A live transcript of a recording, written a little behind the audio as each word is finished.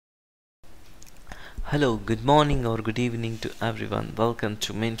Hello, good morning or good evening to everyone. Welcome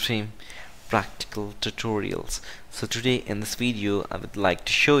to Mainframe Practical Tutorials. So today in this video I would like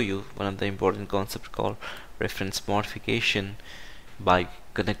to show you one of the important concepts called reference modification by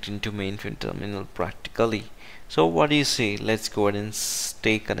connecting to mainframe terminal practically. So what do you say? Let's go ahead and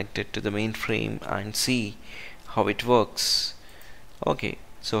stay connected to the mainframe and see how it works. Okay,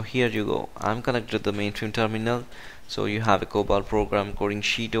 so here you go. I'm connected to the mainframe terminal. So you have a COBOL program coding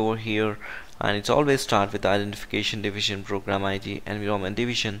sheet over here, and it's always start with identification, division, program ID, environment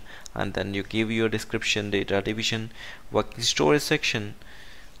division, and then you give your description, data division, working storage section,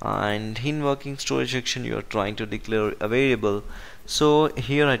 and in working storage section you are trying to declare a variable. So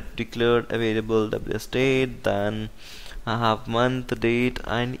here I declared a variable ws date, then I have month, date,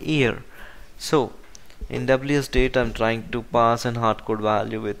 and year. So in ws date I'm trying to pass an hardcode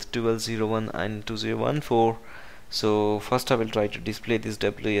value with 1201 and 2014. So first I will try to display this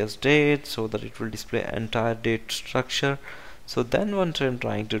ws date so that it will display entire date structure. So then what I'm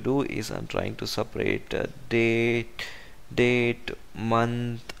trying to do is I'm trying to separate date,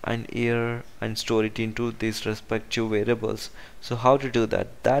 month, and year and store it into these respective variables. So how to do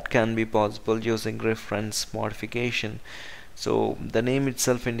that? That can be possible using reference modification. So the name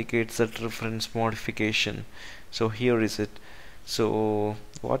itself indicates that reference modification. So here is it. So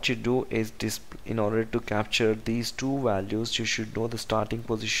what you do is in order to capture these two values, you should know the starting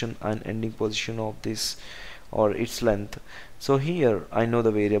position and ending position of this or its length. So here I know the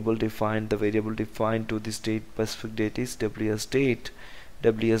variable defined. The variable defined to this date specific date is ws date.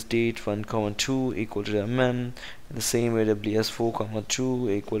 ws date 1, 2 equal to mm. The same way ws 4, 2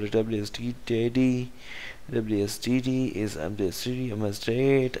 equal to ws dd. ws dd is ws dd, ms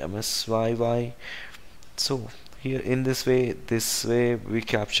date, msyy. So here in this way we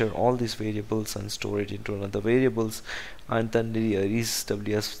capture all these variables and store it into another variables, and then the is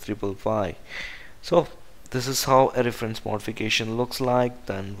ws555. So this is how a reference modification looks like.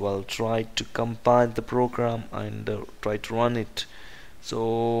 Then we'll try to compile the program and try to run it.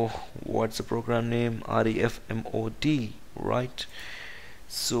 So what's the program name? refmod, right?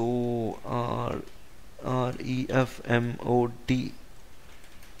 So refmod,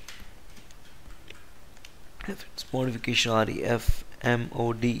 reference modification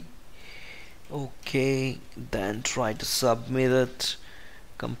refmod. Okay, then try to submit it.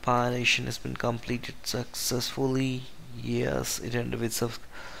 Compilation has been completed successfully. Yes, it ended with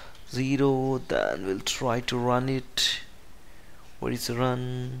 0. Then we'll try to run it. What is the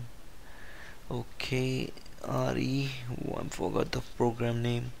run? Okay, I forgot the program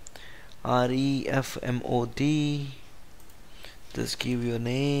name. refmod. Just give your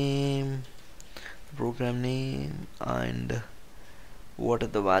name, program name, and what are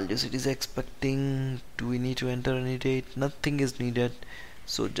the values it is expecting. Do we need to enter any date? Nothing is needed.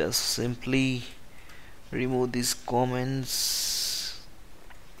 So just simply remove these comments.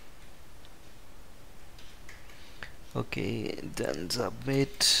 Okay, then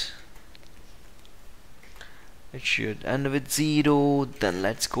submit. It should end with 0. Then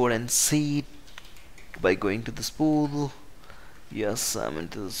let's go and see it by going to the spool. Yes, I'm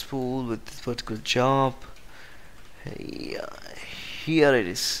into the spool with this particular job. Here it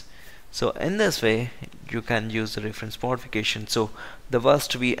is. So in this way you can use the reference modification. So the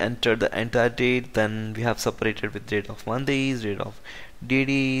first we enter the entire date, then we have separated with date of month is, date of date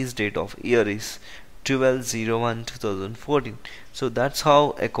is, date of year is 12/01/2014. So that's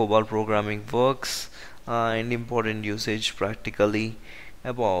how a COBOL programming works, and important usage practically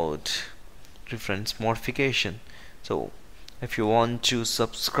about reference modification. So if you want to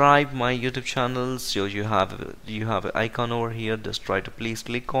subscribe my YouTube channel, so you have an icon over here. Just try to please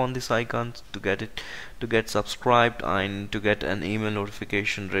click on this icon to get subscribed and to get an email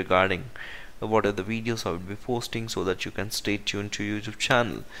notification regarding what are the videos I will be posting, so that you can stay tuned to YouTube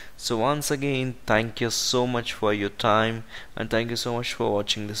channel. So once again, thank you so much for your time, and thank you so much for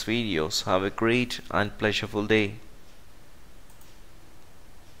watching this videos. Have a great and pleasureful day.